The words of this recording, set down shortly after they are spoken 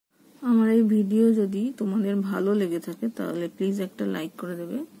আমার এই ভিডিও যদি তোমাদের ভালো লেগে থাকে তাহলে প্লিজ একটা লাইক করে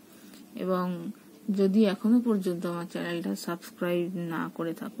দেবে, এবং যদি এখনো পর্যন্ত আমার চ্যানেলটা সাবস্ক্রাইব না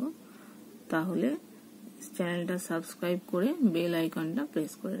করে থাকো তাহলে চ্যানেলটা সাবস্ক্রাইব করে বেল আইকনটা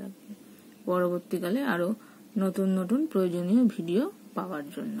প্রেস করে রাখবে পরবর্তীকালে আরো নতুন নতুন প্রয়োজনীয় ভিডিও পাওয়ার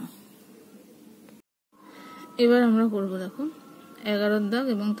জন্য। এবার আমরা করব দেখো 11 দাগ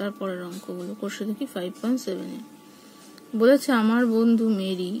এবং তারপরের অঙ্কগুলো। কোষে দেখি 5.7 বলেছে আমার বন্ধু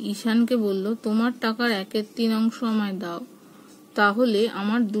মেরি ঈশানকে বলল তোমার টাকার 1/3 আমায় দাও তাহলে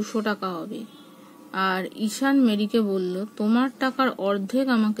আমার 200 টাকা হবে। আর ঈশান মেরিকে বলল তোমার টাকার অর্ধেক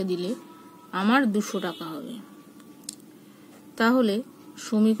আমাকে দিলে আমার 200 টাকা হবে। তাহলে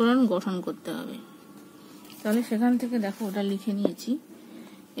সমীকরণ গঠন করতে হবে। তাহলে সেখান থেকে দেখো ওটা লিখে নিয়েছি।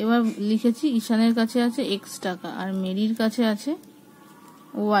 এবার লিখেছি ঈশানের কাছে আছে x টাকা আর মেরির কাছে আছে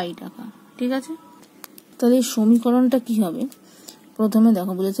y টাকা। ঠিক আছে, তাহলে সমীকরণটা কি হবে? প্রথমে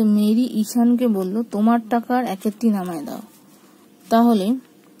দেখো বলেছে মেরি ঈশানকে বলল তোমার টাকার 1/3 আমায় দাও, তাহলে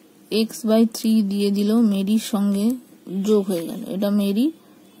x/3 দিয়ে দিল, মেরির সঙ্গে যোগ হয়ে গেল, এটা মেরি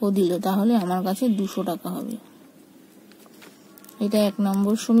ও দিল, তাহলে আমার কাছে 200 টাকা হবে। এটা 1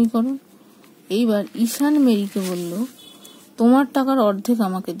 নম্বর সমীকরণ। এইবার ঈশান মেরিকে বলল তোমার টাকার অর্ধেক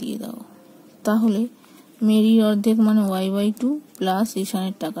আমাকে দিয়ে দাও, তাহলে মেরির অর্ধেক মানে y/2 প্লাস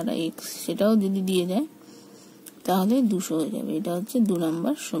ঈশানের টাকাটা x, সেটাও যদি দিয়ে দেয় তাহলে 200 হয়ে যাবে। এটা হচ্ছে 2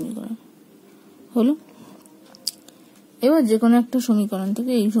 নম্বর সমীকরণ হলো। এবার যে কোনো একটা সমীকরণ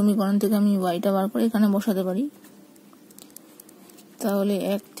থেকে, এই সমীকরণ থেকে আমি yটা বার করে এখানে বসাতে পারি। তাহলে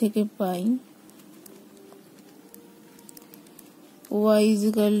 1 থেকে পাই y =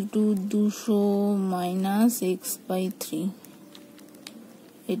 200 মাইনাস x/3,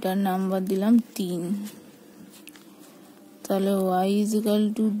 এটার নাম্বার দিলাম 3। তাহলে y =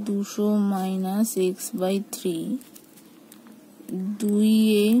 200 মাইনাস x/3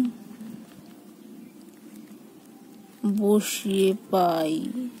 2-এ বসিয়ে পাই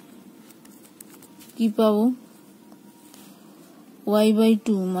কি পাবো?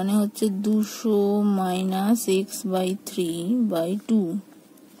 y/2 মানে হচ্ছে 200 মাইনাস x/3/2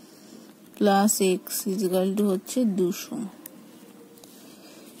 প্লাস x = হচ্ছে 200।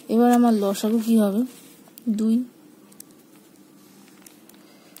 এবার আমার লসাগু কি হবে? 2।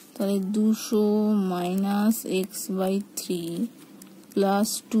 তাহলে 200 মাইনাস x/3 প্লাস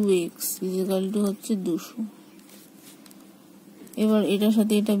 2x = হচ্ছে 200। এবার এটার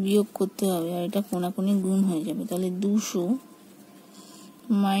সাথে এটা বিয়োগ করতে হবে আর এটা কোণাকুণি গুণ হয়ে যাবে। তাহলে 200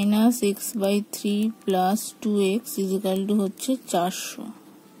 মাইনাস x/3 প্লাস 2x = হচ্ছে 400।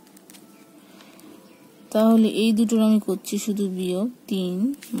 তাহলে এই দুটোর আমি করছি শুধু বিয়োগ, 3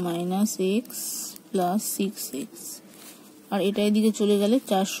 মাইনাস x প্লাস 6x, আর এটা এদিকে চলে গেলে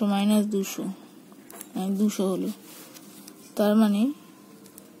 400 মাইনাস 200 200 হলো। তার মানে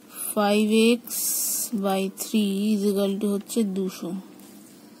 5x/3 = হচ্ছে 200,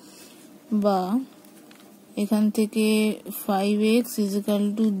 বা এখান থেকে 5x =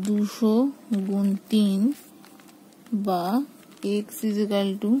 200 গুণ 3, বা x =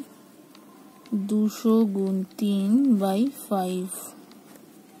 200 গুণ 3/5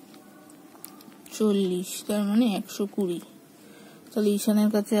 40, তার মানে 120। তাহলে ঈশানের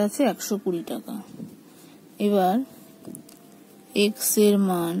কাছে আছে 120 টাকা। এবার x এর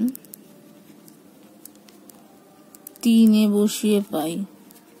মান 3-এ বসিয়ে পাই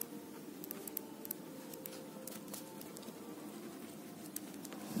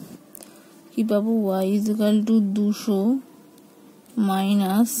কি পাবো? y = 200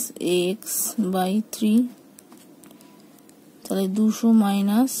 মাইনাস x/3, তাহলে 200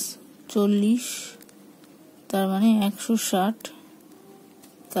 মাইনাস 40, তার মানে 160।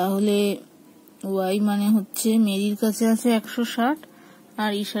 তাহলে y মানে হচ্ছে মেরির কাছে আছে 160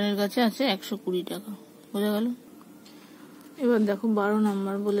 আর ঈশানের কাছে আছে 120 টাকা। বোঝা গেল? এবার দেখো 12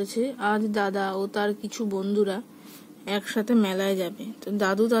 নম্বর বলেছে আজ দাদা ও তার কিছু বন্ধুরা একসাথে মেলায় যাবে। তো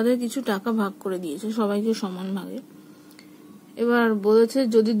দাদু তাদের কিছু টাকা ভাগ করে দিয়েছে সবাইকে সমান ভাগে। এবার বলেছে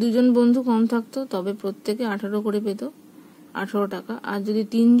যদি 2 জন বন্ধু কম থাকতো তবে প্রত্যেকে 18 করে পেত, 18 টাকা। আর যদি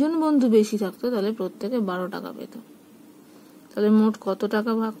 3 জন বন্ধু বেশি থাকতো তাহলে প্রত্যেকে 12 টাকা পেত। তাহলে মোট কত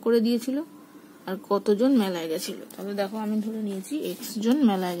টাকা ভাগ করে দিয়েছিল আর কতজন মেলায় গেছিল? তাহলে দেখো আমি ধরে নিয়েছি x জন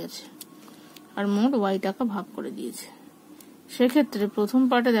মেলায় গেছে আর মোট y টাকা ভাগ করে দিয়েছে। সেক্ষেত্রে প্রথম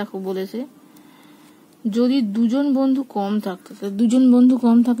পার্টে দেখো বলেছে যদি 2 জন বন্ধু কম থাকতো, তাহলে 2 জন বন্ধু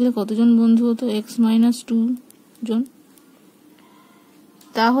কম থাকলে কতজন বন্ধু হতো? x - 2 জন।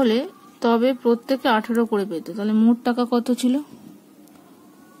 তাহলে তবে প্রত্যেকে 18 করে পেত। তাহলে মোট টাকা কত ছিল?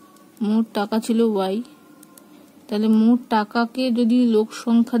 মোট টাকা ছিল y। তাহলে মোট টাকাকে যদি লোক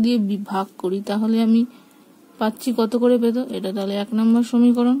সংখ্যা দিয়ে ভাগ করি তাহলে আমি পাচ্ছি কত করে পেত? এটা তাহলে 1 নম্বর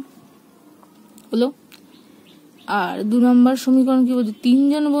সমীকরণ। হলো। আর 2 নম্বর সমীকরণ কি বলছে, 3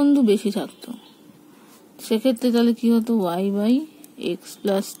 জন বন্ধু বেশি থাকতো, সেক্ষেত্রে তাহলে কি হতো,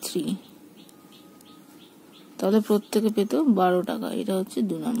 y/x+3, তাহলে প্রত্যেকে পেত 12 টাকা। এটা হচ্ছে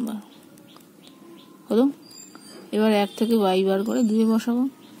 2 নম্বর হলো। এবার 1 থেকে y বার করে 2 বসাবো,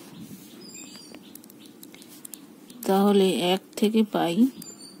 তাহলে 1 থেকে পাই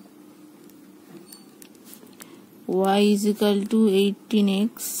y =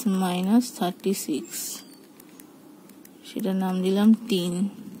 18x - 36, সেটার নাম দিলাম 3।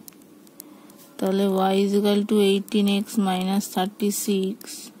 তাহলে y = 18x -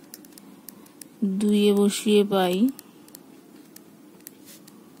 36, 2 বসিয়ে পাই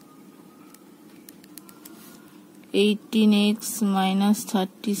 18x -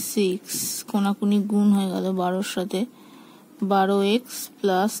 36, কোনাকুনি গুণ হয়ে গেল 12-র সাথে, 12x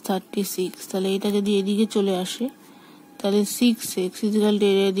 + 36। তাহলে এটা যদি এদিকে চলে আসে তাহলে 6x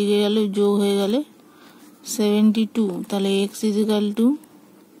এদিকে গেল, যোগ হয়ে গেলে 72। তাহলে x =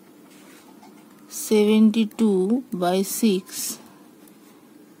 72/6,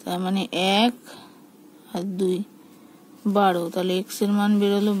 তার মানে 1 আর 2 12। তাহলে x এর মান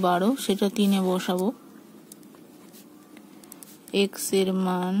বেরোলো 12, সেটা 3-এ বসাবো। x এর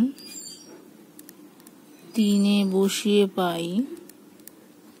মান 3-এ বসিয়ে পাই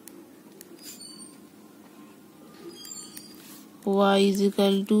y =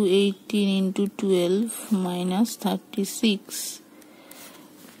 18 × 12 - 36,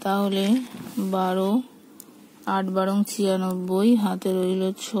 তাহলে 12, 8 × 96, হাতে রইল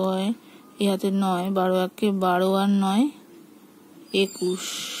 6, এই হাতে 9, 12 1 12 আর 9 21,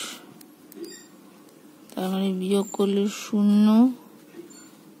 তার মানে বিয়োগ করলে 0,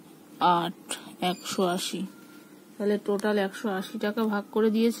 8, 180। তাহলে টোটাল 180 টাকা ভাগ করে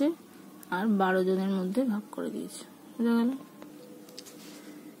দিয়েছে আর 12 জনের মধ্যে ভাগ করে দিয়েছে, বুঝা গেল।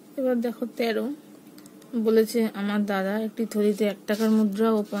 এবার দেখো 13 বলেছে, আমার দাদা একটি থলিতে 1 টাকার মুদ্রা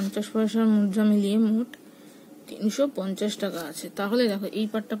ও 50 পয়সার মুদ্রা মিলিয়ে মোট 350 টাকা আছে। তাহলে দেখো এই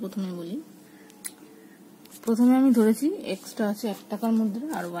পার্টটা প্রথমে বলি। প্রথমে আমি ধরেছি এক্সট্রা আছে 1 টাকার মুদ্রা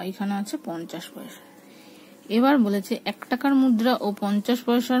আর ওয়াইখানা আছে 50 পয়সা। এবার বলেছে 1 টাকার মুদ্রা ও 50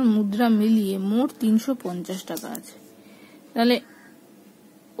 পয়সার মুদ্রা মিলিয়ে মোট 350 টাকা আছে। তাহলে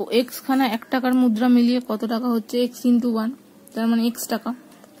ও এক্স খানা 1 টাকার মুদ্রা মিলিয়ে কত টাকা হচ্ছে, x × 1, তার মানে x টাকা,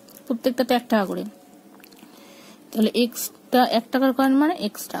 প্রত্যেকটাতে 1 টাকা করে। তাহলে এক্সটা 1 টাকার কয়েন মানে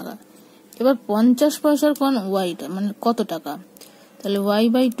x টাকা। এবার 50 পয়সার কয়েন ওয়াইটা মানে কত টাকা, তাহলে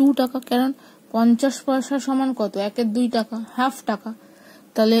y/2 টাকা, কারণ 50 পয়সা সমান কত, 1 এর 2 টাকা, হাফ টাকা।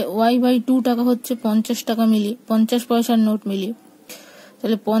 তাহলে y/2 টাকা হচ্ছে 50 টাকা মিলিয়ে, 50 পয়সার নোট মিলিয়ে।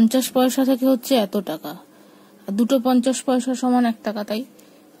 তাহলে 50 পয়সা থেকে হচ্ছে এত টাকা, আর দুটো 50 পয়সা সমান 1 টাকা, তাই।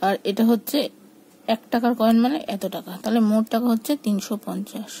 আর এটা হচ্ছে 1 টাকার কয়েন মানে এত টাকা, তাহলে মোট টাকা হচ্ছে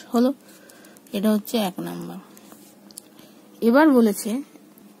 350 হলো। এটা হচ্ছে 1 নাম্বার। এবার বলেছে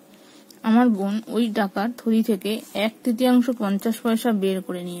আমার বোন ওই টাকার থলি থেকে 1/3 50 পয়সা বের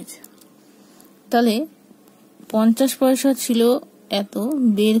করে নিয়েছে। তাহলে 50 পয়সা ছিল এত,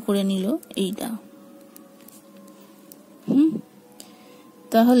 বের করে নিল এইটা,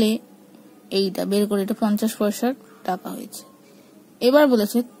 তাহলে এইটা বের করে, এটা 50 পয়সার টাকা হয়েছে। এবার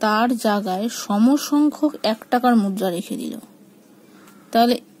বলেছে তার জায়গায় সমসংখ্যক 1 টাকার মুদ্রা রেখে দিল।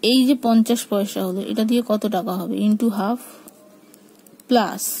 তাহলে এই যে 50 পয়সা হলো, এটা দিয়ে কত টাকা হবে, ইন্টু হাফ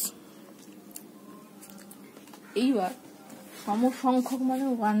প্লাস, এইবার সমসংখ্যক মানে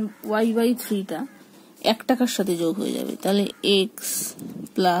y/3টা 1 টাকার সাথে যোগ হয়ে যাবে। তাহলে x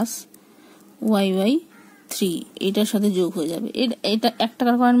 + y/3 এটার সাথে যোগ হয়ে যাবে। এটা 1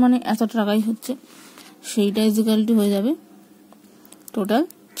 টাকার কয়েন মানে এত টাকাই হচ্ছে, সেইটা = হয়ে যাবে টোটাল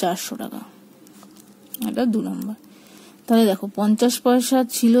 400 টাকা। এটা 2 নম্বর। তাহলে দেখো 50 পয়সা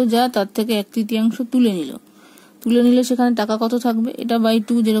ছিল যা, তার থেকে 1/3 তুলে নিলে সেখানে টাকা কত থাকবে, এটা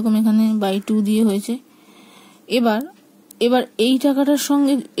 /2, যেরকম এখানে /2 দিয়ে হয়েছে। এবার এই টাকাটার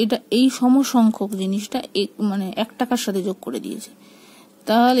সঙ্গে এটা এই সমসংখ্যক জিনিসটা মানে 1 টাকার সাথে যোগ করে দিয়েছে।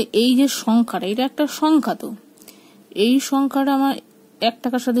 তাহলে এই যে সংখ্যাটা, এটা একটা সংখ্যা, তো এই সংখ্যাটা আমার 1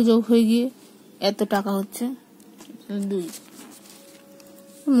 টাকার সাথে যোগ হয়ে গিয়ে এত টাকা হচ্ছে 2,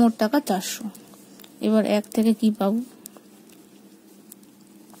 মোট টাকা 400। এবার 1 থেকে কি পাবো,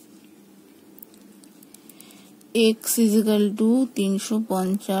 x =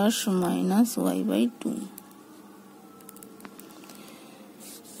 350 - y/2।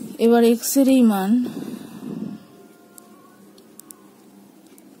 এবার x এর এই মান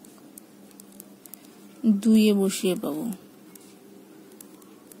দুইয়ে বসিয়ে পাবো।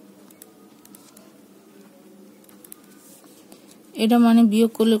 এটা মানে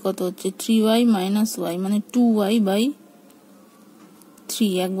বিয়োগ করলে কত হচ্ছে, 3y - y মানে 2y/3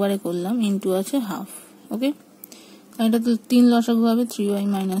 3 একবারে করলাম, ইন্টু আছে হাফ। ওকে, এটা তো 3 লসাগু হবে 3y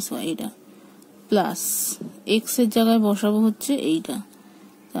মাইনাস y, এটা প্লাস এক্স এর জায়গায় বসাবো হচ্ছে এইটা,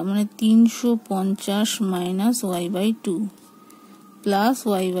 তার মানে 350 minus y by 2 plus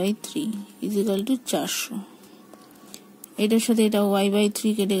y by 3 is equal two 400। এটার সাথে এটা y বাই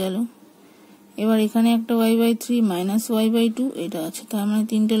 3 কেটে গেল। এবার এখানে একটা y by 3 minus y by 2 এটা আছে, তার মানে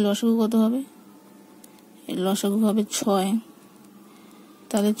তিনটে লসাগু কত হবে? এর লসাগু হবে 6।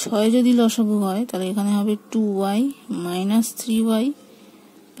 তাহলে 6 যদি লসাগু হয় তাহলে এখানে হবে 2y minus 3y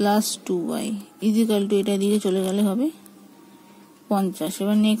plus 2y is equal two, এটা দিকে চলে গেলে হবে 50।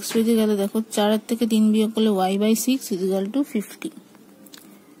 এবার নেক্সট পেজে গেলে দেখো 4 থেকে 3 বিয়োগ করলে y বাই 6 ইজিক্যাল টু 50।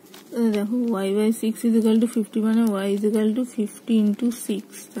 দেখো y বাই 6 ইজিক্যাল টু 50 মানে y ইজিক্যাল টু 50 ইন্টু 6,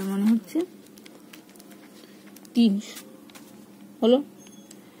 তার মানে হচ্ছে 300 হলো।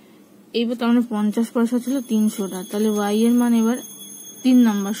 এইবার তার মানে 50 পয়সা ছিল 300টা, তাহলে y এর মান এবার 3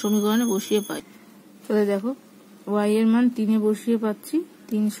 নাম্বার সমীকরণে বসিয়ে পাই। তাহলে দেখো y এর মান 3 এ বসিয়ে পাচ্ছি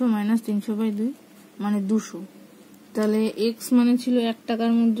 300 মাইনাস 300 বাই 2 মানে 200। তাহলে x মানে ছিল 1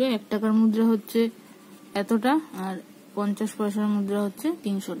 টাকার মুদ্রা, 1 টাকার মুদ্রা হচ্ছে এতটা, আর 50 পয়সার মুদ্রা হচ্ছে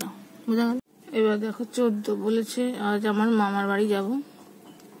 300টা। বুঝা গেল? এবার দেখো 14 বলেছে আজ আমার মামার বাড়ি যাব,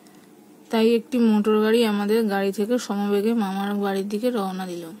 তাই একটি মোটর গাড়ি আমাদের গাড়ি থেকে সমবেগে মামার বাড়ির দিকে রওনা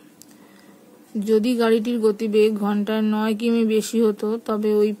দিল। যদি গাড়িটির গতিবেগ ঘন্টায় 9 কিমি বেশি হতো তবে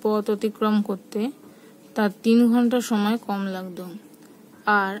ওই পথ অতিক্রম করতে তার 3 ঘন্টা সময় কম লাগতো,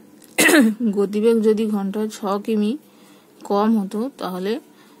 আর গতিবেগ যদি ঘন্টায় 6 কিমি কম হতো তাহলে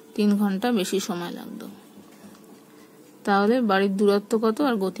 3 ঘন্টা বেশি সময় লাগতো। তাহলে বাড়ির দূরত্ব কত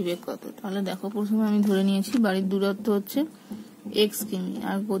আর গতিবেগ কত? তাহলে দেখো প্রথমে আমি ধরে নিয়েছি বাড়ির দূরত্ব হচ্ছে x কিমি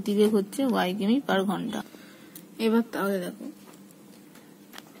আর গতিবেগ হচ্ছে y কিমি পার ঘন্টা। এবার তাহলে দেখো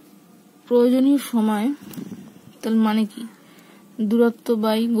প্রয়োজনীয় সময়, তাহলে মানে কি দূরত্ব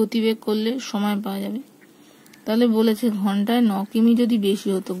বাই গতিবেগ করলে সময় পাওয়া যাবে। তাহলে বলেছে ঘন্টায় 9 কিমি যদি বেশি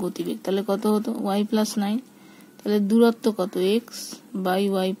হতো গতিবেগ তাহলে কত হতো? y plus 9। তাহলে দূরত্ব কত? x by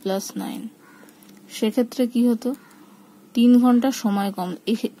y plus 9। সেক্ষেত্রে কি হতো? 3 ঘন্টা সময় কম।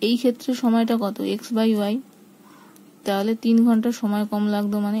 এই ক্ষেত্রে সময়টা কত? x by y। তাহলে 3 ঘন্টা সময় কম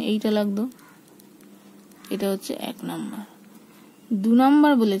লাগতো, মানে এইটা লাগতো। এটা হচ্ছে 1 নাম্বার। 2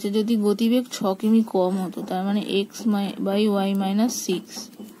 নাম্বার বলেছে যদি গতিবেগ 6 কিমি কম হতো, তার মানে x বাই y মাইনাস 6।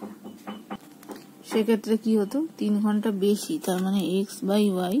 সেক্ষেত্রে কি হতো? 3 ঘন্টা বেশি, তার মানে x বাই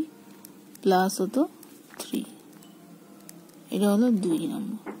y প্লাস হতো 3। এটা হলো 2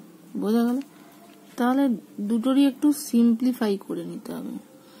 নম্বর। বোঝা গেল? তাহলে দুটোরই একটু সিম্পলিফাই করে নিতে হবে।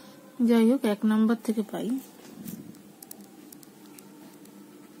 যাই হোক 1 নাম্বার থেকে পাই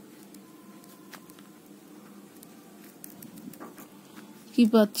কি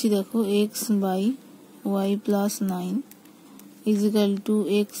পাচ্ছি দেখো, x by y plus 9 is equal two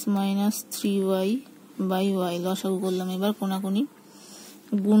x minus 3y by y। লসাগু করলাম, এবার কোনাকুনি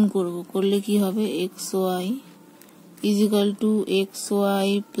গুণ করব, করলে কি হবে? xy is equal two xy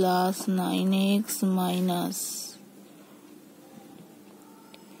plus 9x minus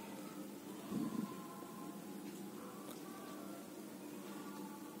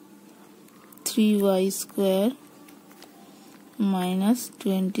 3y square minus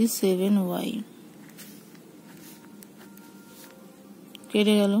 27y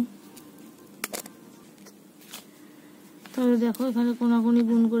কেটে গেল। তাহলে দেখো এখানে কোনাকুনি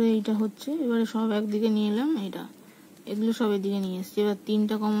গুণ করে এইটা হচ্ছে, এবারে সব একদিকে নিয়ে এলাম, এটা এগুলো সব এদিকে নিয়ে এসছি। এবার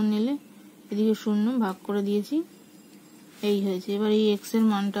 3টা কমন নিলে এদিকে 0 ভাগ করে দিয়েছি, এই হয়েছে। এবার এই x এর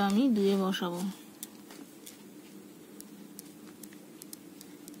মানটা আমি 2 এ বসাবো।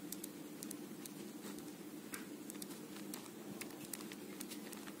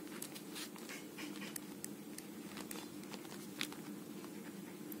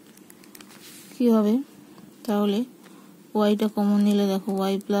 কি হবে? তাহলে ওয়াইটা কমন নিলে দেখো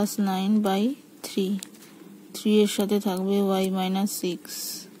y প্লাস 9 বাই 3, 3 এর সাথে থাকবে y মাইনাস 6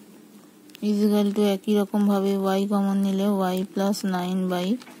 ইজিক্যাল টু একই রকম ভাবে y কমন নিলে y plus 9 by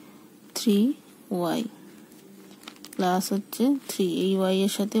 3y plus হচ্ছে 3, এই y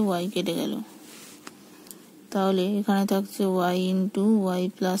এর সাথে y কেটে গেল। তাহলে এখানে থাকছে y into y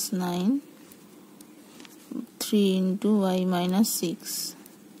plus 9, 3 into y minus 6।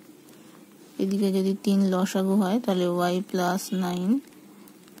 এদিকে যদি 3 লসাগু হয় তাহলে y প্লাস 9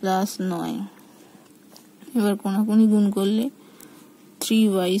 প্লাস 9। এবার কোনাকুনি গুণ করলে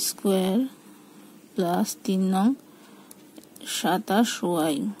 3y স্কোয়ার প্লাস 3 নং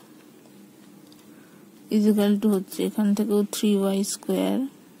 27y ইজিক্যাল টু হচ্ছে এখান থেকেও 3y স্কোয়ার,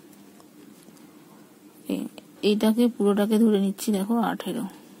 এইটাকে পুরোটাকে ধরে নিচ্ছি দেখো 18।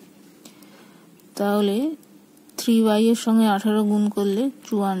 তাহলে 3y এর সঙ্গে 18 গুণ করলে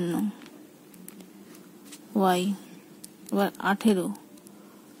 54 y। এবার 18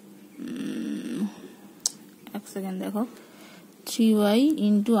 এক সেকেন্ড দেখো, 3y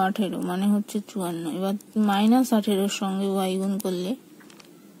ইন্টু 18 মানে হচ্ছে 54। এবার -18 এর সঙ্গে y গুণ করলে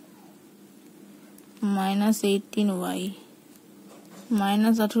 -18y।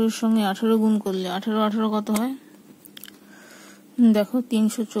 -18 এর সঙ্গে 18 গুণ করলে 18 কত হয় দেখো,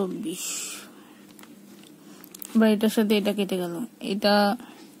 324। এবার এটার সাথে এটা কেটে গেল, এটা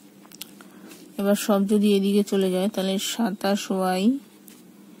এবার সব যদি এদিকে চলে যায় তাহলে 27y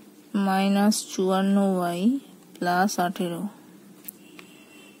 -54y plus 18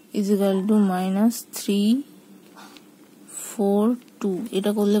 is equal two -342।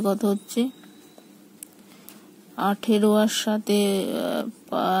 এটা করলে কত হচ্ছে, 18 আর সাথে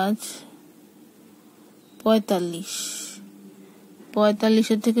 5 45,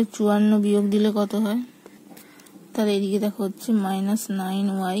 45 থেকে 54 বিয়োগ দিলে কত হয়, তাহলে এদিকে দেখো হচ্ছে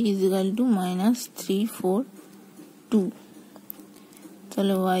 -9y ইজিক্যাল টু -342।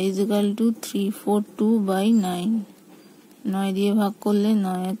 তাহলে y ইজিক্যাল টু 342/9। 9 দিয়ে ভাগ করলে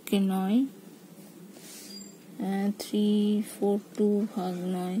 9 একে 9, 342 ভাগ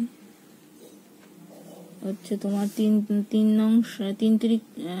 9 হচ্ছে তোমার 3 নং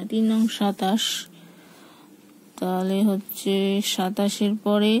 27। তাহলে হচ্ছে 27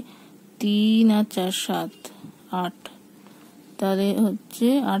 পরে 3 আর 4 7 8, তাহলে হচ্ছে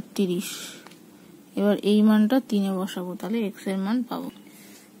 38। এবার এই মানটা 3 এ বসাবো, তাহলে x এর মান পাবো।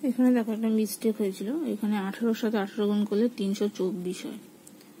 এখানে দেখো একটা মিস্টেক হয়েছিল, এখানে 18 সাথে 18 গুণ করলে 324 হয়,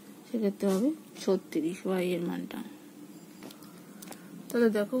 সেক্ষেত্রে হবে 36 y এর মানটা। তাহলে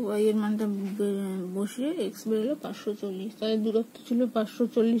দেখো y এর মানটা বসিয়ে x বেরোলো 540। তাহলে দূরত্ব ছিল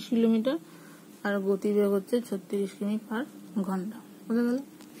 540 কিলোমিটার আর গতিবেগ হচ্ছে 36 কিমি পার ঘন্টা। বুঝে গেল?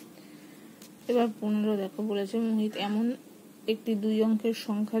 এবার 15 দেখো, বলেছে মোহিত এমন একটি 2 অঙ্কের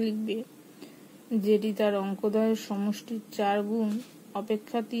সংখ্যা লিখবে যেটি তার অঙ্কদ্বয়ের সমষ্টির 4 গুণ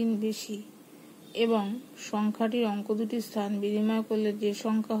অপেক্ষা 3 বেশি এবং সংখ্যাটির অঙ্ক দুটির স্থান বিনিময় করলে যে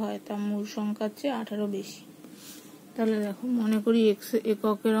সংখ্যা হয় তা মূল সংখ্যার চেয়ে 18 বেশি। তাহলে দেখো, মনে করি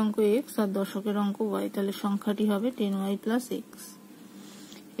এককের অঙ্ক x আর দশকের অঙ্ক y, তাহলে সংখ্যাটি হবে 10y প্লাস x।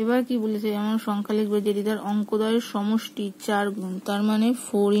 এবার কি বলেছে, এমন সংখ্যা লিখবে যেটি তার অঙ্কদ্বয়ের সমষ্টি 4 গুণ, তার মানে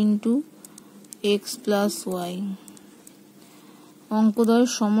 4 ইন্টু x প্লাস y। অঙ্কদ্বয়ের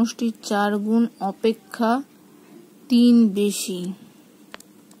সমষ্টি 4 গুণ অপেক্ষা 3 বেশি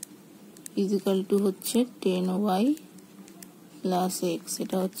ইজিক্যাল টু হচ্ছে 10y প্লাস x।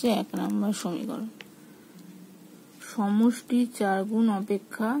 এটা হচ্ছে 1 নম্বর সমীকরণ। সমষ্টি 4 গুণ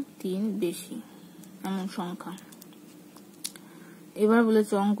অপেক্ষা 3 বেশি এমন সংখ্যা। এবার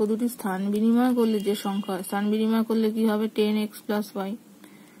বলেছে অঙ্ক দুটি স্থান বিনিময় করলে যে সংখ্যা হয়, স্থান বিনিময় করলে কি হবে, 10x প্লাস y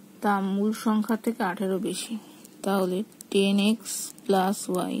তা মূল সংখ্যা থেকে 18 বেশি। তাহলে 10x plus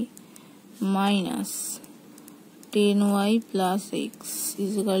y minus 10y plus x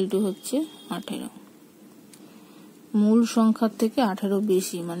is equal two হচ্ছে 18। মূল সংখ্যার থেকে 18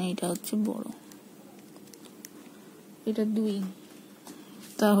 বেশি মানে এটা হচ্ছে বড়, এটা 2।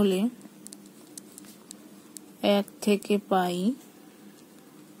 তাহলে 1 থেকে পাই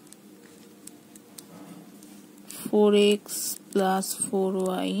 4x plus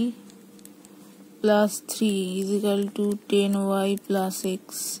 4y plus 3 is equal two 10y plus x।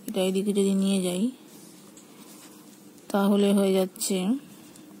 এটা এদিকে যদি নিয়ে যাই তাহলে হয়ে যাচ্ছে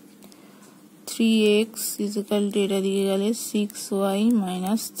 3x ইজিক্যাল টু, এটা দিকে গেলে 6y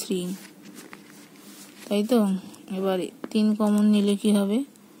মাইনাস 3, তাই তো। এবার 3 কমন নিলে কি হবে,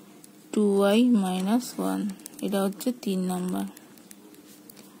 2y মাইনাস 1। এটা হচ্ছে 3 নাম্বার।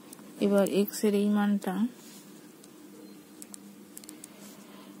 এবার x এর এই মানটা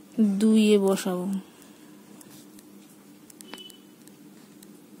 2 এ বসাবো।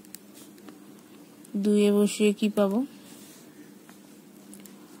 2 এ বসিয়ে কি পাবো,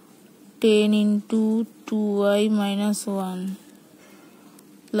 10 into 2y minus 1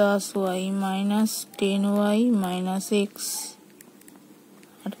 plus y minus 10y minus x।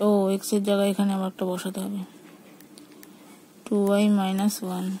 x এর জায়গায় এখানে আবার একটা বসাতে হবে, 2y মাইনাস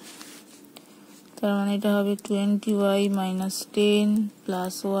 1। তার মানে এটা হবে 20y minus 10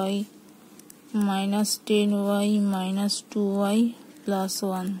 plus y minus 10y minus 2y plus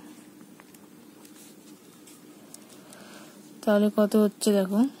 1। তাহলে কত হচ্ছে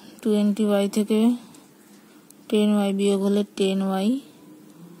দেখো, 20y থেকে 10y বিয়োগ হলে 10y,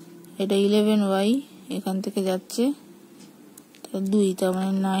 এটা 11y এখান থেকে যাচ্ছে 2, তার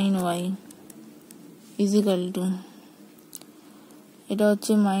মানে 9y ইজিক্যাল টু, এটা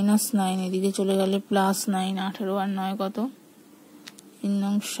হচ্ছে -9, এদিকে চলে গেলে +9। 18 আর 9 কত, 3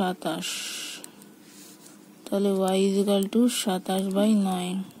 নং 27। তাহলে y ইজিক্যাল টু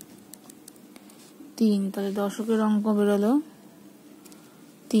 27/9 3। তাহলে দশকের অঙ্ক বেরোলো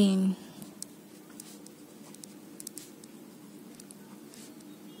 3।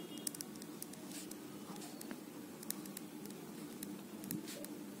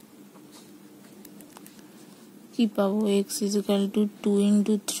 কি পাবো x ইজিক্যাল টু 2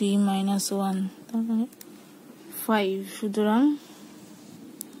 × 3 - 1 তাহলে 5। সুতরাং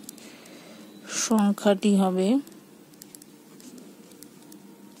সংখ্যাটি হবে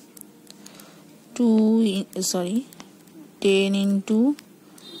 10 ×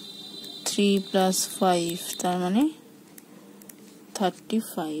 3 + 5 তার মানে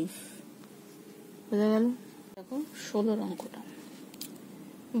 35। বোঝা গেল? দেখো 16 অঙ্কটা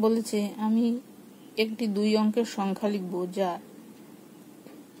বলেছে আমি একটি 2 অঙ্কের সংখ্যা লিখব যার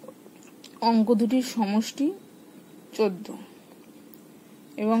অঙ্ক দুটির সমষ্টি 14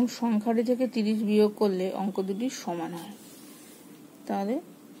 এবং সংখ্যাটি থেকে 30 বিয়োগ করলে অঙ্ক দুটি সমান হয়। তাহলে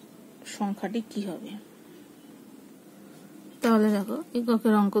সংখ্যাটি কি হবে? তাহলে দেখো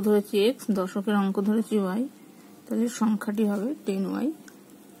এককের অঙ্ক ধরেছি x, দশকের অঙ্ক ধরেছি y, তাহলে সংখ্যাটি হবে 10y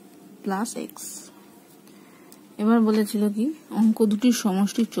 + x। এবার বলেছিল কি অঙ্ক দুটির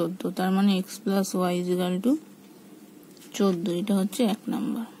সমষ্টি 14, তার মানে x + y = 14। এটা হচ্ছে 1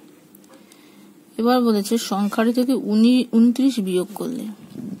 নাম্বার। এবার বলেছে সংখ্যাটি থেকে 29 বিয়োগ করলে,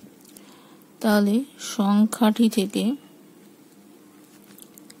 তাহলে সংখ্যাটি থেকে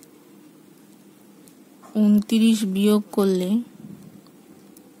 29 বিয়োগ করলে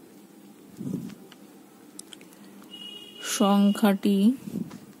সংখ্যাটি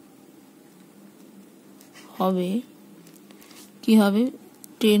হবে কি হবে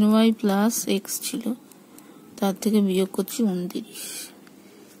 10y + x ছিল, তার থেকে বিয়োগ করছি 29।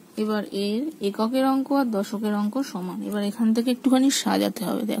 এবার এর এককের অঙ্ক আর দশকের অঙ্ক সমান। এবার এখান থেকে একটুখানি সাজাতে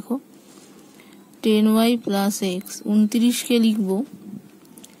হবে। দেখো 10y + x, 29 কে লিখব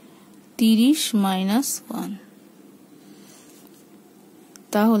 30 - 1।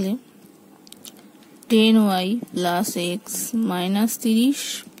 তাহলে 10y + x - 30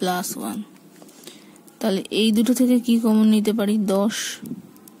 + 1। তাহলে এই দুটো থেকে কি কমন নিতে পারি? 10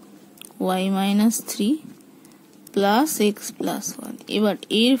 y - 3 + x + 1। এবার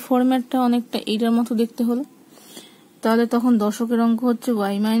এর ফরম্যাটটা অনেকটা এইটার মতো দেখতে হলো। তাহলে তখন দশকের অঙ্ক হচ্ছে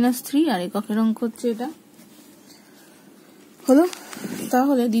y - 3 আর এককের অঙ্ক হচ্ছে এটা হলো।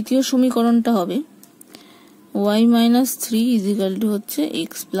 তাহলে দ্বিতীয় সমীকরণটা হবে y - 3 = হচ্ছে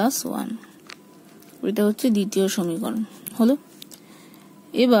x + 1। এটা হচ্ছে দ্বিতীয় সমীকরণ হলো।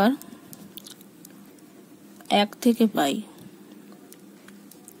 এবার 1 থেকে পাই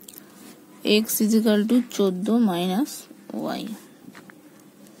x = 14 - y,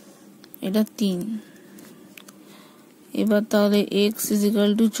 এটা 3। এবার তাহলে x =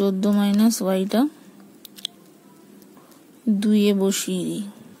 14 - y টা 2 এ বসিয়ে দিই।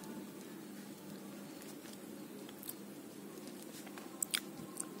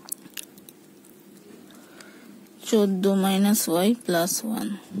 14 - y + 1।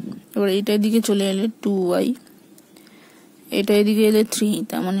 এবার এইটার দিকে চলে এলে 2y, এটা এদিকে এলে 3,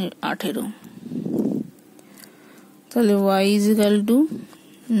 তার মানে 18। তাহলে y =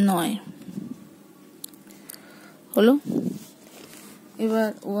 9 হলো। এবার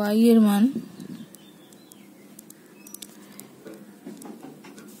y এর মান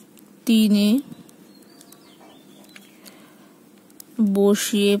 3 এ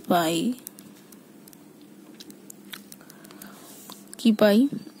বসিয়ে পাই কি পাই?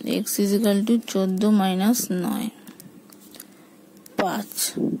 x = 14 - 9 5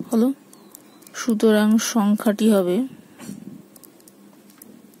 হলো। সুতরাং সংখ্যাটি হবে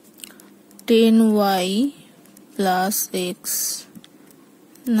 10y + x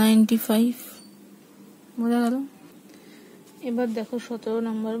 95। বোঝা গেল? এবার দেখো 17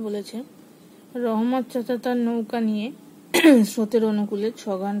 নম্বর বলেছে রহমত চাচা তার নৌকা নিয়ে স্রোতের অনুকূলে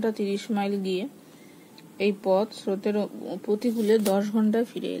 6 ঘন্টা 30 মাইল গিয়ে এই পথ স্রোতের প্রতিকূলে 10 ঘন্টায়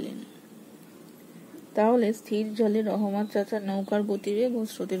ফিরে এলেন। তাহলে স্থির জলে রহমত চাচার নৌকার গতিবেগ ও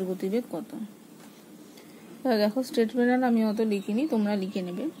স্রোতের গতিবেগ কত? দেখো স্টেটমেন্ট আমি অত লিখিনি, তোমরা লিখে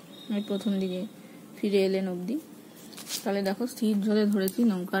নেবে। আমি প্রথম দিকে ফিরে এলেন অবধি। তাহলে দেখো স্থির জলে ধরেছি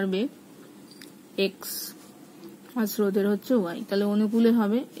নৌকার বেগ x আর স্রোতের হচ্ছে y। তাহলে অনুকূলে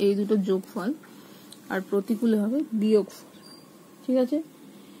হবে এই দুটো যোগফল আর প্রতিকূলে হবে বিয়োগফল। ঠিক আছে।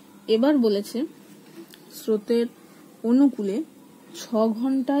 এবার বলেছে স্রোতের অনুকূলে 6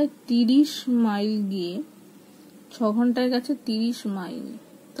 ঘন্টায় 30 মাইল গিয়ে, 6 ঘন্টায় গেছে 30 মাইল,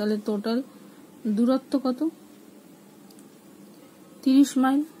 তাহলে টোটাল দূরত্ব কত? 30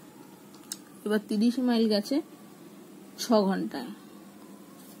 মাইল। এবার 30 মাইল গেছে 6 ঘন্টায়,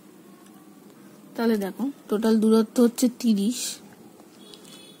 তাহলে দেখো টোটাল দূরত্ব হচ্ছে 30,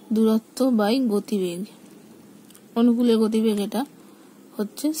 দূরত্ব বাই গতিবেগ, অনুকূলে গতিবেগ এটা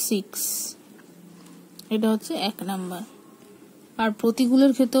হচ্ছে 6, এটা হচ্ছে 1 নাম্বার। আর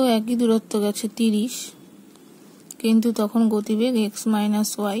প্রতিকূলের ক্ষেত্রেও একই দূরত্ব গেছে 30, কিন্তু তখন গতিবেগ x -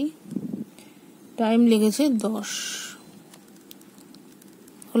 y, টাইম লেগেছে 10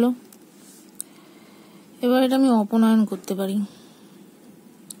 হলো। এবার এটা আমি অপনয়ন করতে পারি।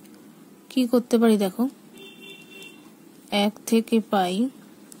 কি করতে পারি দেখো, 1 থেকে পাই,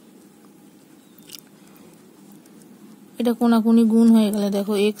 এটা কোনাকুনি গুণ হয়ে গেলে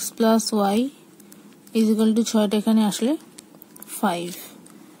দেখো x + y = 6টা এখানে আসলে 5,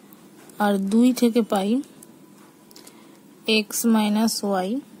 আর 2 থেকে পাই x - y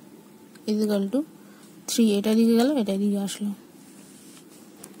 = 3, এটা দিকে গেল, এটা দিকে আসলো,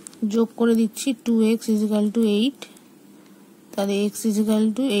 যোগ করে দিচ্ছি 2x = 8, তাহলে x =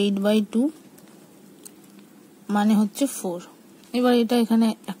 8/2 মানে হচ্ছে 4। এবার এটা এখানে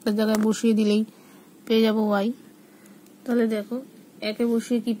একটা জায়গায় বসিয়ে দিলেই পেয়ে যাব y। তাহলে দেখো একে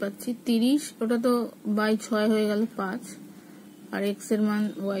বসিয়ে কি পাচ্ছি, 30, ওটা তো বাই 6 হয়ে গেল 5, আর x এর মান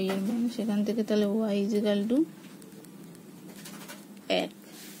y এর মান, সেখান থেকে তাহলে y = 1।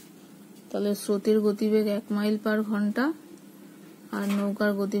 তাহলে স্রোতের গতিবেগ 1 মাইল পার ঘন্টা, আর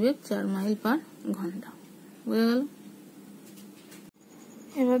নৌকার গতিবেগ 4 মাইল পার ঘন্টা। বুঝে গেল?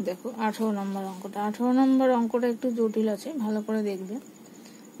 এবার দেখো 18 নম্বর অঙ্কটা। 18 নম্বর অঙ্কটা একটু জটিল আছে, ভালো করে দেখবে।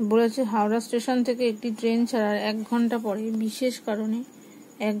 বলেছে হাওড়া স্টেশন থেকে একটি ট্রেন ছাড়ার 1 ঘন্টা পরে বিশেষ কারণে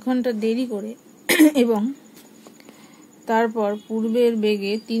 1 ঘন্টা দেরি করে এবং তারপর পূর্বের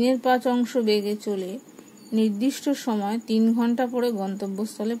বেগে 3/5 অংশ বেগে চলে নির্দিষ্ট সময় 3 ঘন্টা পরে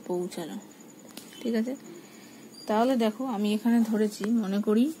গন্তব্যস্থলে পৌঁছালো। ঠিক আছে, তাহলে দেখো আমি এখানে ধরেছি, মনে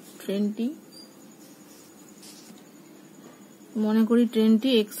করি ট্রেনটি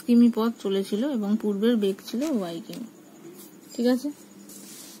x কিমি পথ চলেছিল এবং পূর্বের বেগ ছিল y কিমি। ঠিক আছে,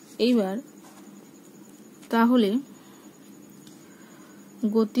 এইবার তাহলে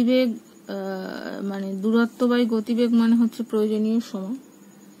গতিবেগ মানে দূরত্ব বাই গতিবেগ মানে হচ্ছে প্রয়োজনীয় সময়।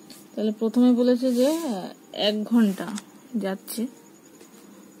 তাহলে প্রথমে বলেছে যে 1 ঘন্টা যাচ্ছে,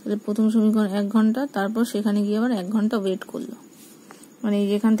 তাহলে প্রথম সমীকরণ 1 ঘন্টা, তারপর সেখানে গিয়ে আবার 1 ঘন্টা ওয়েট করলো, মানে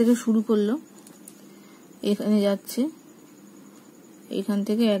যেখান থেকে শুরু করলো এখানে যাচ্ছে, এখান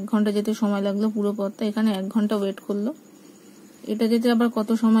থেকে 1 ঘন্টা যেতে সময় লাগলো পুরো পথটা, এখানে 1 ঘন্টা ওয়েট করলো, এটা যেতে আবার কত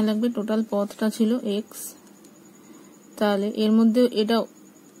সময় লাগবে, টোটাল পথটা ছিল x, তাহলে এর মধ্যে এটা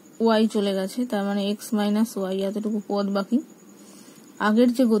y চলে গেছে, তার মানে x - y, এতটুকু পথ বাকি। আগের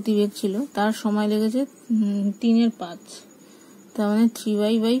যে গতিবেগ ছিল তার সময় লেগেছে 3/5, তার মানে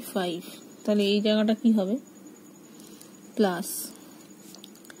 3y/5, তাহলে এই জায়গাটা কি হবে, প্লাস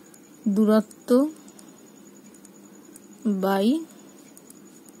দূরত্ব বাই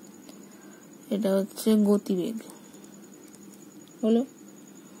এটা হচ্ছে গতিবেগ হলো,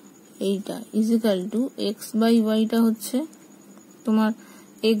 এইটা = x/y, টা হচ্ছে তোমার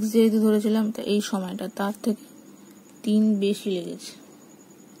x যেহেতু ধরেছিলাম, তা এই সময়টা তার থেকে 3 বেশি লেগেছে।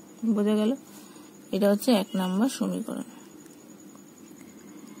 বোঝা গেল? এটা হচ্ছে 1 নাম্বার সমীকরণ।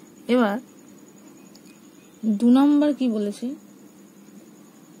 এবার 2 নাম্বার কি বলেছে,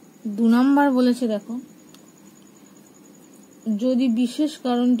 2 নাম্বার বলেছে দেখো, যদি বিশেষ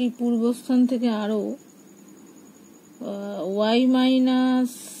কারণটি পূর্বস্থান থেকে আরো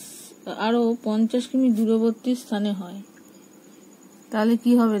আরো 50 কিমি দূরবর্তী স্থানে হয়, তাহলে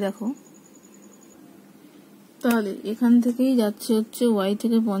কি হবে দেখো, তাহলে এখান থেকেই যাচ্ছে হচ্ছে y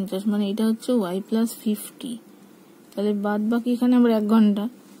থেকে 50, মানে এটা হচ্ছে y + 50, তাহলে বাদ বাকি এখানে আবার 1 ঘন্টা,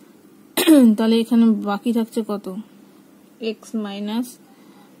 তাহলে এখানে বাকি থাকছে কত, x - y -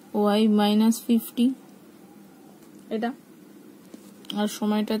 50, এটা, আর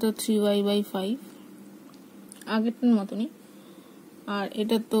সময়টা তো 3y/5 আগেরটার মতনই, আর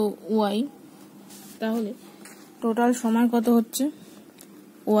এটা তো y, তাহলে টোটাল সময় কত হচ্ছে,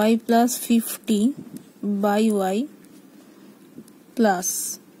 y + 50/y plus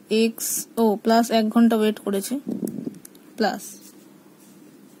x, plus 1 ঘন্টা ওয়েট করেছে, প্লাস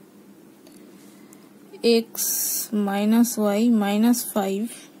x - y -5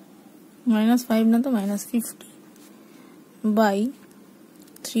 না তো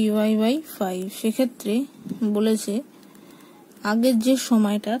 -50/3y/5। সেক্ষেত্রে বলেছে আগের যে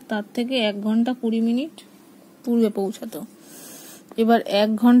সময়টা তার থেকে 1 ঘন্টা 20 মিনিট পূর্বে পৌঁছাতো। এবার 1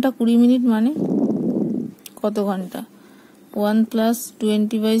 ঘন্টা 20 মিনিট মানে কত ঘন্টা, 1 +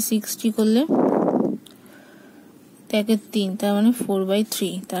 20/60 করলে 1/3, তার মানে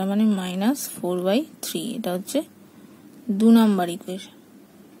 4/3, তার মানে -4/3। এটা হচ্ছে 2 নাম্বার ইকুয়েশন।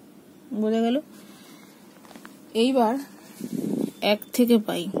 বোঝা গেল? এইবার 1 থেকে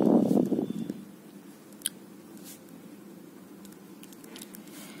পাই,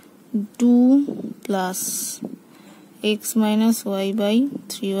 2 plus x minus y by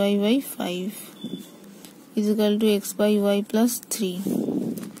 3y by 5 is equal to x by y plus 3।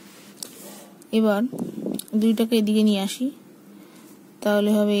 এবার দুইটাকে এদিকে নিয়ে আসি, তাহলে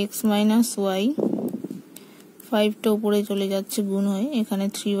হবে x minus y, 5টা উপরে চলে যাচ্ছে গুণ হয়ে, এখানে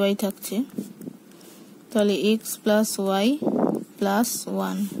 3y থাকছে, তাহলে x plus y plus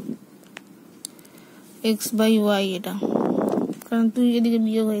 1 x by y, এটা কারণ তুই এদিকে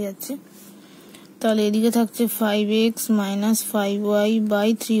বিয়োগ হয়ে যাচ্ছে, তাহলে এদিকে থাকছে 5x minus 5y by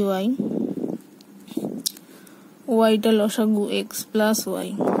 3y, yটা লসাগু x plus y,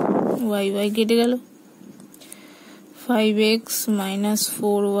 y কেটে গেল, 5x minus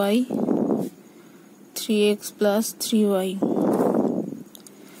 4y 3x plus 3y,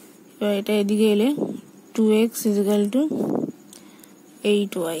 এবার এটা এদিকে এলে 2x is equal to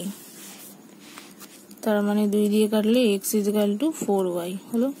 8y, তার মানে 2 দিয়ে কাটলে x is equal to 4y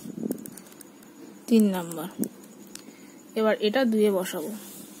হলো 3 নাম্বার। এবার এটা 2 এ বসাবো,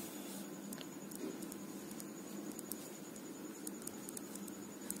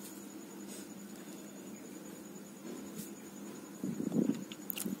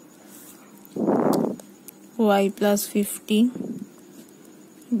 y plus 50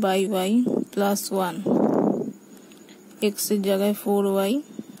 by y plus 1, x এর জায়গায় 4y,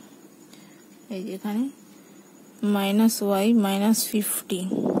 এই যে এখানে minus y minus 50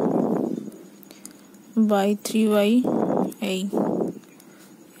 by 3y, এই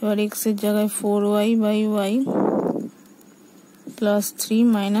এবার x এর জায়গায় 4y by y plus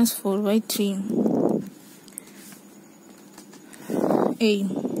 3 minus 4 by 3, এই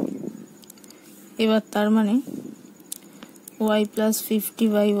এবার তার মানে y plus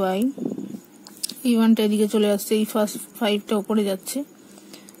 50 by y, এই 1টা এদিকে চলে আসছে, এই ফার্স্ট 5টা উপরে যাচ্ছে,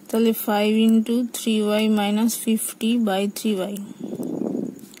 তাহলে 5 into 3y minus 50 by 3y,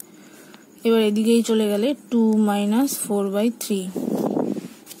 এবার এদিকেই চলে গেলে 2 minus 4 by 3,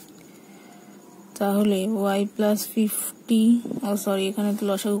 তাহলে y plus 50, সরি এখানে তো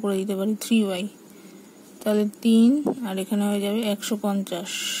লসাগু করে দিতে পারি 3y, তাহলে 3 আর এখানে হয়ে যাবে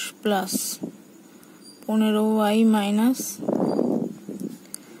 150 প্লাস 15y মাইনাস,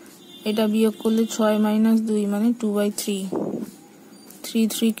 এটা বিয়োগ করলে 6 মাইনাস 2 মানে 2/3,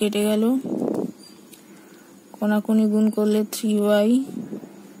 3 কেটে গেল, কোনাকুনি গুণ করলে 3y,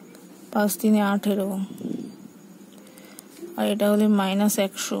 5 3 18, আর এটা হলে মাইনাস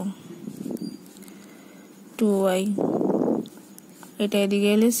 100, 2y, এটা এদিকে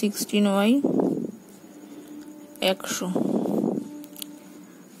এলে 16y 100,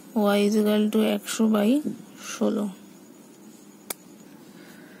 y is equal to 100/16।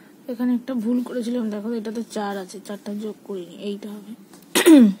 এখানে একটা ভুল করেছিলাম, দেখো এটাতে 4 আছে, 4টা যোগ করিনি, এইটা হবে,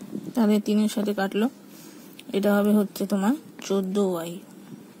 তাহলে 3 এর সাথে কাটলো, এটা হবে হচ্ছে তোমার 14y,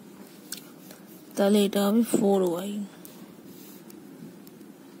 তাহলে এটা হবে 4y,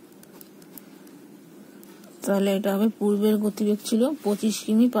 তাহলে এটা হবে পূর্বের গতিবেগ ছিল 25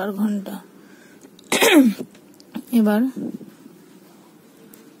 কিমি পার ঘন্টা। এবার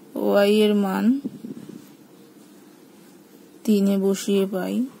y এর মান 3 এ বসিয়ে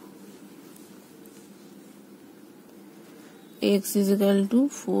পাই x is equal to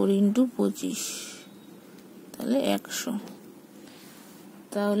 4 into 25, তাহলে 100,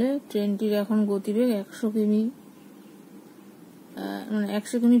 তাহলে ট্রেনটির এখন গতিবেগ 100 কিমি, মানে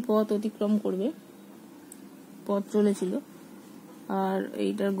 100 কিমি পথ অতিক্রম করবে, পথ চলেছিল, আর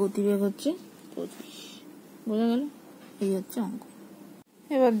এইটার গতিবেগ হচ্ছে 25, বোঝা গেল? এই হচ্ছে অঙ্ক।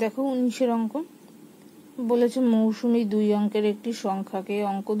 এবার দেখো 19 অঙ্ক, বলেছে মৌসুমী 2 অঙ্কের একটি সংখ্যাকে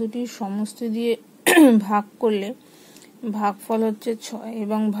অঙ্ক দুটির সমষ্টি দিয়ে ভাগ করলে ভাগফল হচ্ছে 6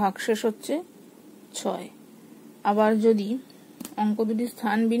 এবং ভাগশেষ হচ্ছে 6। আবার যদি অঙ্ক দুটি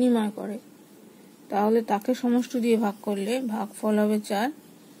স্থান বিনিময় করে তাহলে তাকে সমষ্টি দিয়ে ভাগ করলে ভাগফল হবে 4,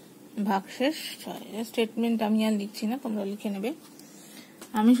 ভাগশেষ 6। স্টেটমেন্ট আমি আর লিখছি না, তোমরা লিখে নেবে।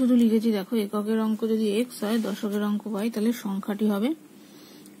 আমি শুধু লিখেছি দেখো এককের অঙ্ক যদি x হয়, দশকের অঙ্ক y, তাহলে সংখ্যাটি হবে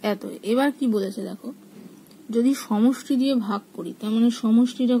এত। এবার কি বলেছে দেখো, যদি সমষ্টি দিয়ে ভাগ করি তার মানে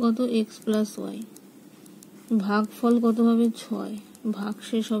সমষ্টিটা কত, x প্লাস y, ভাগফল কত হবে 6,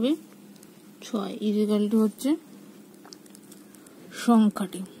 ভাগশেষ হবে 6 ইকুয়াল টু হচ্ছে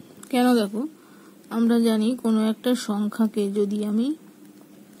সংখ্যাটি। কেন দেখো, আমরা জানি কোনো একটা সংখ্যাকে যদি আমি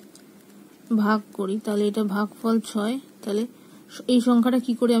ভাগ করি তাহলে এটা ভাগফল 6, তাহলে এই সংখ্যাটা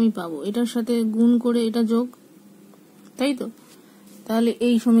কি করে আমি পাবো, এটার সাথে গুণ করে এটা যোগ, তাই তো, তাহলে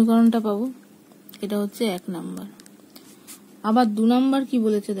এই সমীকরণটা পাবো, এটা হচ্ছে 1 নাম্বার। আবার 2 নাম্বার কি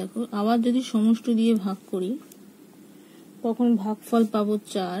বলেছে দেখো, আবার যদি সমষ্টি দিয়ে ভাগ করি তখন ভাগফল পাবো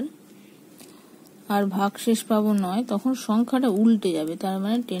 4, আর ভাগশেষ পাবো 9, তখন সংখ্যাটা উল্টে যাবে, তার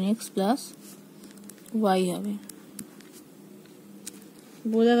মানে 10x প্লাস y হবে।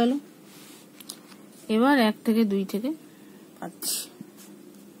 বোঝা গেল? এবার 1 থেকে 2 থেকে পাচ্ছি।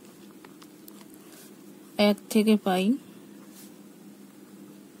 1 থেকে পাই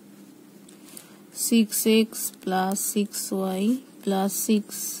 6x plus 6y plus 6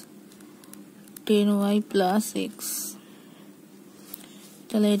 10y plus x।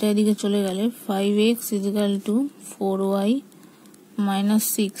 তাহলে এটা এদিকে চলে গেলে 5x is equal two 4y minus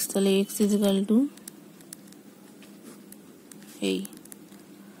 6, তাহলে x ইজিক্যাল টু এই।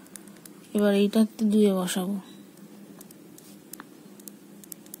 এবার এইটাতে 2 এ বসাবো।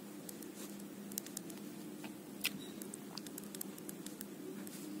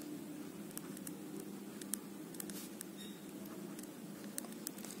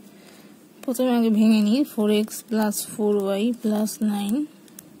 প্রথমে আগে ভেঙে নিই। 4x plus 4y plus 9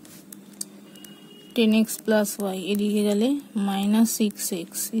 10x plus y, এদিকে গেলে minus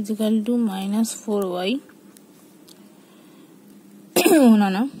 6x is equal two minus 4y।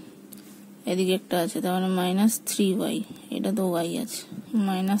 না এদিকে একটা আছে, তার মানে মাইনাস 3y, এটা তো y আছে,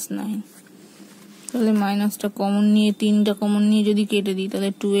 মাইনাস 9। তাহলে মাইনাসটা কমন নিয়ে 3টা কমন নিয়ে যদি কেটে দিই, তাহলে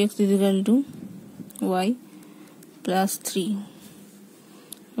 2x is equal two y plus 3।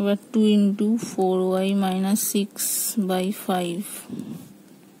 এবার 2 ইন্টু 4y মাইনাস 6/5,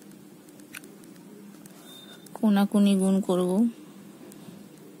 কোনাকুনি গুণ করব।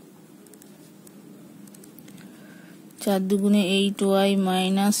 4 দুগুণে 8y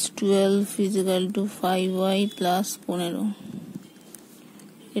minus 12 is equal two 5y plus 15।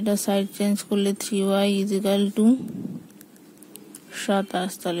 এটা সাইড চেঞ্জ করলে 3y ইজিক্যাল টু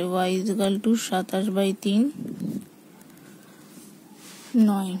 27, তাহলে y ইজিক্যাল টু 27/3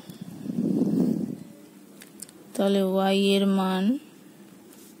 9। তাহলে y এর মান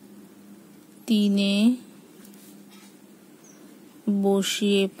 3 এ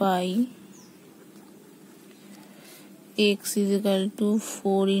বসিয়ে পাই x is equal two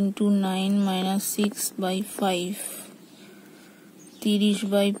 4 into 9 minus 6/5,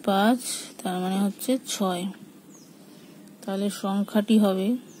 30/5, তার মানে হচ্ছে 6। তাহলে সংখ্যাটি হবে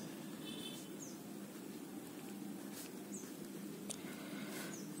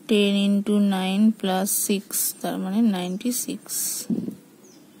 10 ইন্টু 9 প্লাস 6, তার মানে 96।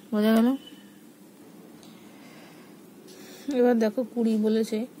 বোঝা গেল? এবার দেখো 20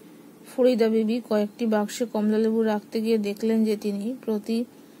 বলেছে, ফরিদা বিবি কয়েকটি বাক্সে কমলালেবু রাখতে গিয়ে দেখলেন যে তিনি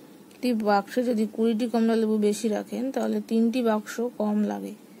প্রতিটি বাক্সে যদি 20টি কমলালেবু বেশি রাখেন তাহলে 3টি বাক্স কম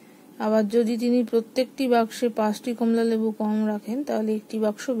লাগে। আবার যদি তিনি প্রত্যেকটি বাক্সে 5টি কমলালেবু কম রাখেন তাহলে একটি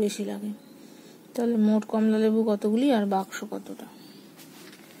বাক্স বেশি লাগে। তাহলে মোট কমলালেবু কতগুলি আর বাক্স কতটা?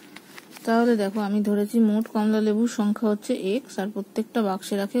 তাহলে দেখো আমি ধরেছি মোট কমলালেবুর সংখ্যা হচ্ছে x আর প্রত্যেকটা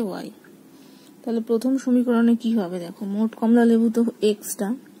বাক্সে রাখে y। তাহলে প্রথম সমীকরণে কি হবে দেখো, মোট কমলালেবু তো xটা,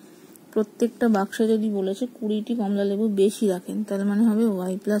 প্রত্যেকটা বাক্সে যদি বলেছে 20টি কমলালেবু বেশি রাখেন তাহলে মানে হবে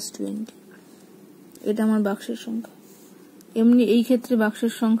y প্লাস 20। এটা আমার বাক্সের সংখ্যা। এমনি এই ক্ষেত্রে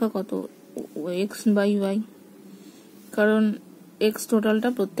বাক্সের সংখ্যা কত, x বাই y, কারণ x টোটালটা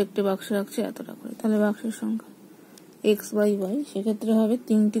প্রত্যেকটা বাক্সে রাখছে এতটা করে, তাহলে বাক্সের সংখ্যা x বাই y, সেক্ষেত্রে হবে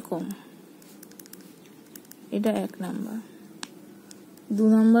 3টি কম। এটা 1 নাম্বার। 2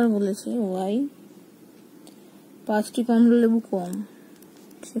 নাম্বার বলেছে y 5টি কমলালেবু কম,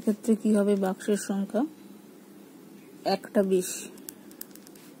 সেক্ষেত্রে কি হবে, বাক্সের সংখ্যা একটা বেশি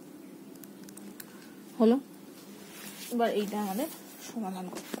হলো। এবার এইটা আমাদের সমাধান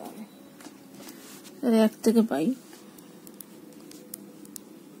করতে হবে। 1 থেকে পাই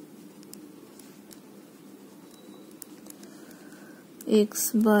x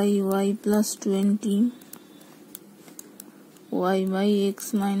by y plus 20 y by x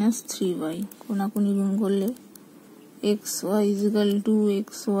minus 3y, কোনাকুনি গুণ করলে xy is equal to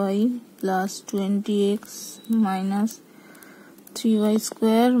xy plus 20x minus 3y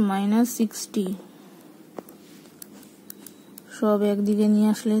square minus 60, সব একদিকে নিয়ে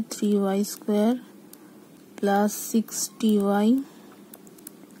আসলে 3y square plus 60y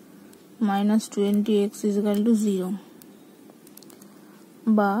minus 20x is equal to 0,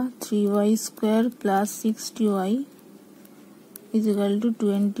 বা 3y square plus 60y is equal to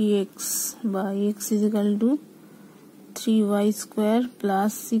 20x, বা x is equal to 3y square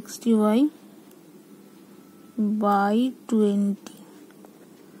plus 60y by 20।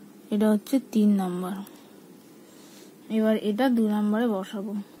 এটা হচ্ছে 3 number. এবার এটা 2 নাম্বারে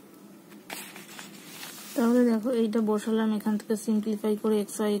বসাবো। তাহলে দেখো এইটা বসালাম, এখান থেকে সিম্পলিফাই করে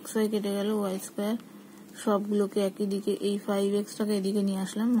xy কেটে গেল, y স্কয়ার সবগুলোকে একই দিকে, এই 5x টাকে এদিকে নিয়ে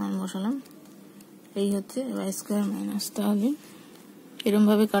আসলাম, মান বসালাম, এই হচ্ছে y স্কয়ার মাইনাস। তাহলে এরকম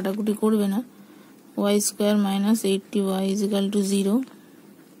ভাবে কাটাকুটি করবে না, y square minus 80 y is equal to 0,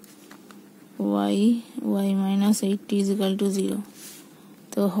 y minus 80 is equal to 0।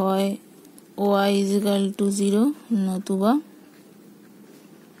 তো হয় y ইজ ইকাল টু 0 নতুবা,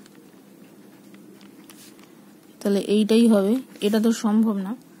 তাহলে এইটাই হবে। এটা তো সম্ভব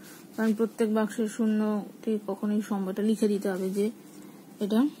না, কারণ প্রত্যেক বাক্সের শূন্যটি কখনোই সম্ভব। এটা লিখে দিতে হবে যে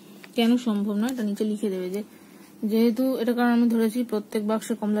এটা কেন সম্ভব না, এটা নিচে লিখে দেবে যে যেহেতু এটা, কারণ আমি ধরেছি প্রত্যেক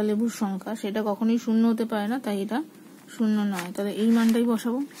বাক্সে কমলা লেবুর সংখ্যা, সেটা কখনোই শূন্য হতে পারে না, তাই এটা শূন্য নয়। তাহলে এই মানটাই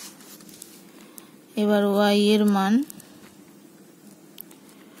বসাবো। এবার y এর মান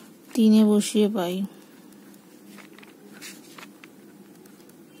 3 বসিয়ে পাই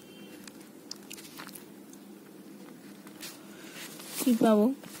কি পাবো,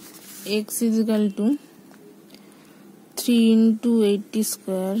 x is equal to 3 into 80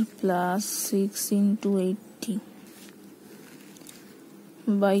 square plus 6 into 80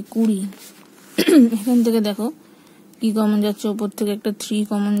 by 20। এখান থেকে দেখো কি কমন যাচ্ছে, ওপর থেকে একটা 3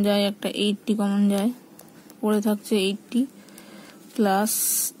 কমন যায়, একটা 80 কমন যায়, পড়ে থাকছে 80 প্লাস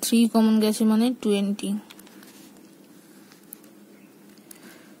 3 কমন গেছে মানে 20,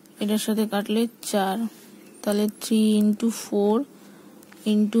 এটার সাথে কাটলে 4, তাহলে 3 ইন্টু 4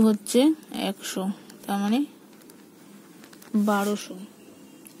 ইন্টু হচ্ছে 100, তার মানে 1200।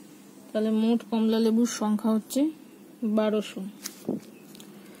 তাহলে মোট কমলা লেবুর সংখ্যা হচ্ছে 1200।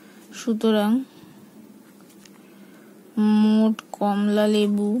 সুতরাং মোট কমলা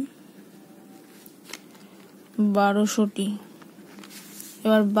লেবু 1200টি।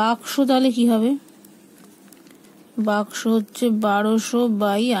 এবার বাক্স তাহলে কি হবে, বাক্স হচ্ছে 1200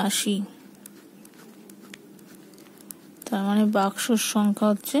 বাই 80, তার মানে বাক্সর সংখ্যা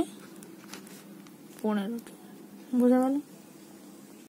হচ্ছে 15টি। বোঝা গেল?